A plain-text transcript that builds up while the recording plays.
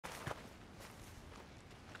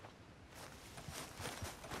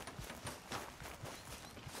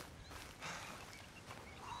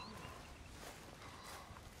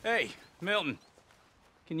Hey, Milton.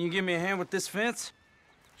 Can you give me a hand with this fence?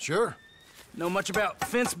 Sure. Know much about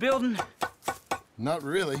fence building? Not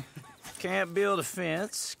really. Can't build a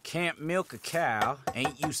fence, can't milk a cow,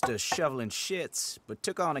 ain't used to shoveling shits, but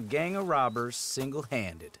took on a gang of robbers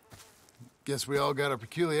single-handed. Guess we all got our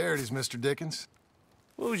peculiarities, Mr. Dickens.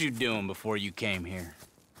 What was you doing before you came here?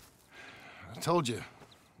 I told you.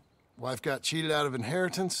 Wife got cheated out of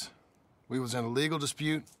inheritance. We was in a legal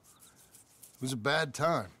dispute. It was a bad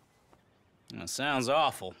time. Well, sounds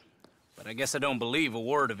awful, but I guess I don't believe a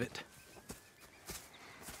word of it.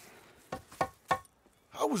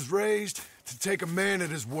 I was raised to take a man at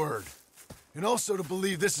his word, and also to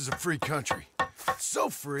believe this is a free country. So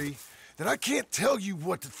free that I can't tell you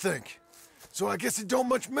what to think. So I guess it don't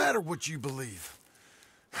much matter what you believe.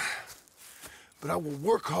 But I will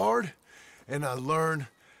work hard, and I learn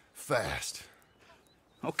fast.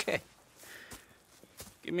 Okay.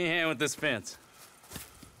 Give me a hand with this fence.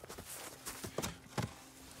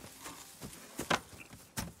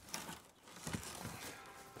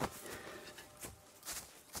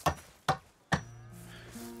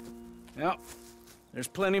 Well, there's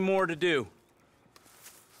plenty more to do.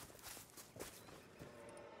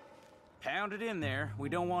 Pound it in there. We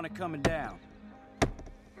don't want it coming down.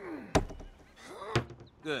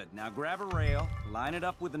 Good. Now grab a rail, line it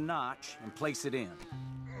up with a notch, and place it in.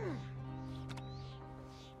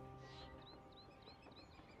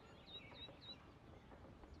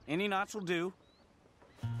 Any notch will do.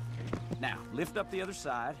 Now, lift up the other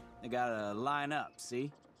side. They gotta line up,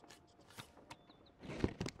 see?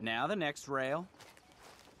 Now the next rail.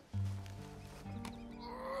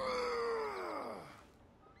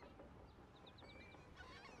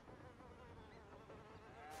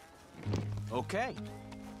 Okay.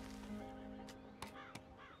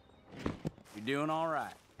 You're doing all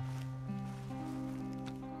right.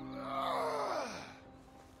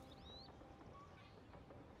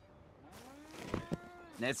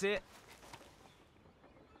 That's it.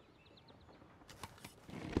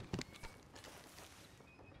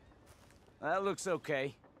 That looks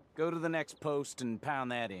okay. Go to the next post and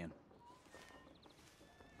pound that in.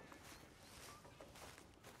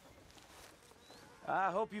 I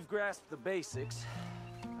hope you've grasped the basics.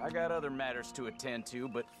 I got other matters to attend to,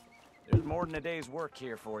 but there's more than a day's work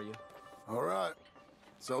here for you. All right.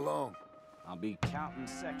 So long. I'll be counting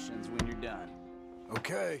sections when you're done.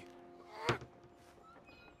 Okay.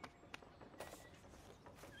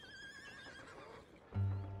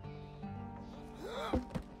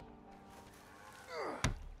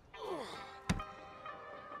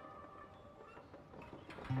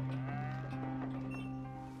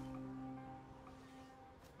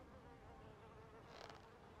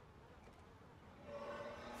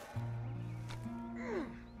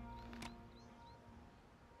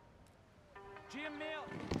 Jim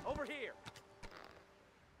Milton, over here.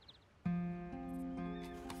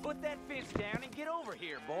 Put that fence down and get over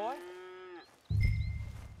here, boy.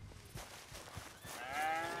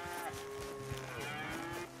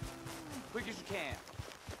 Quick as you can.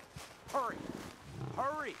 Hurry.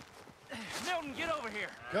 Hurry. Milton, get over here.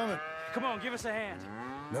 Coming. Come on, give us a hand.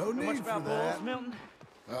 No Know need much for about that. bulls, Milton?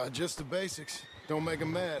 Just the basics. Don't make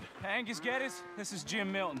them mad. Angus Geddes, this is Jim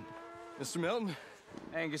Milton. Mr. Milton?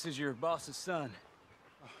 Angus is your boss's son.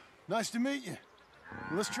 Nice to meet you.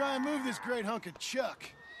 Let's try and move this great hunk of chuck.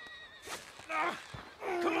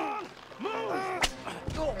 Come on, move!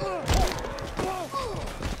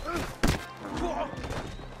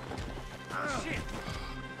 Shit!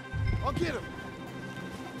 I'll get him.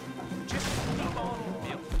 Just come on,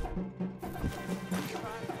 Milton.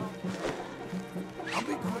 I'll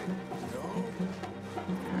be quick. No.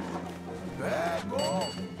 Bad ball.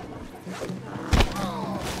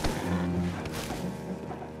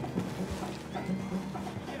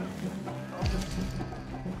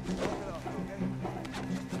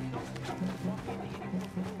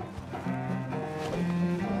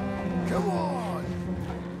 Come on.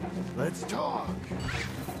 Let's talk.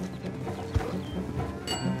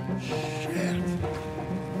 Shit.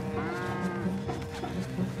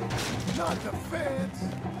 Not the fence.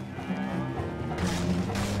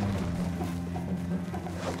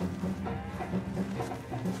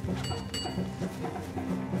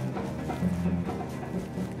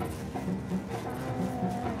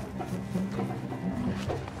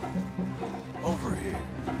 Over here.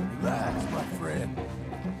 Relax, my friend.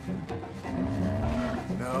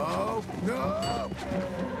 No, no!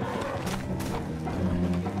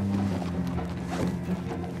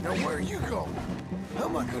 Now where are you going? How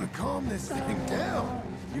am I gonna calm this thing down?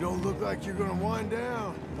 You don't look like you're gonna wind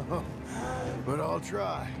down. But I'll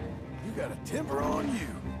try. You got a temper on you.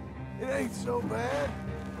 It ain't so bad.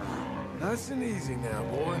 Nice and easy now,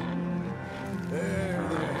 boy. There,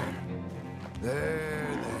 there.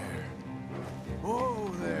 There, there. Whoa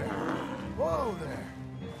there. Whoa there.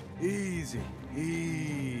 Easy,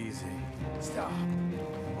 easy. Stop.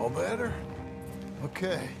 All better?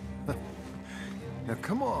 Okay. Now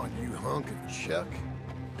come on, you hunk of Chuck.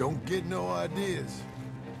 Don't get no ideas.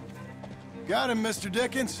 Got him, Mr.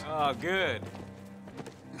 Dickens. Oh, good.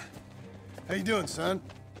 How you doing, son?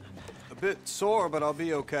 A bit sore, but I'll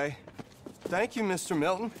be okay. Thank you, Mr.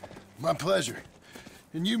 Milton. My pleasure.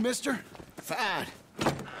 And you, mister? Fine.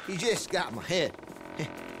 He just got my head.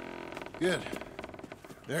 Good.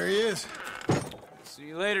 There he is. See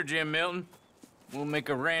you later, Jim Milton. We'll make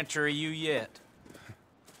a rancher of you yet.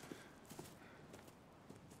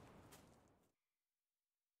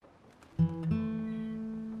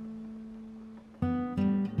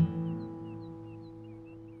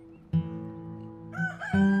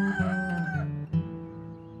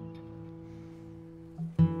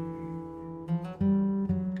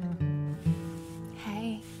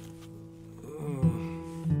 Hey.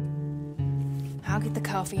 I'll get the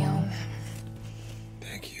coffee on.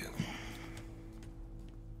 Thank you.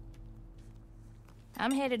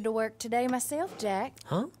 I'm headed to work today myself, Jack.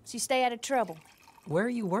 Huh? So you stay out of trouble. Where are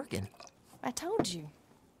you working? I told you.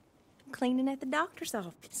 Cleaning at the doctor's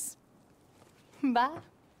office. Bye.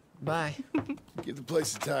 Bye. Get the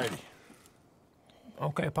place tidy.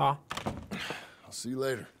 Okay, Pa. I'll see you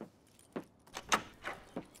later.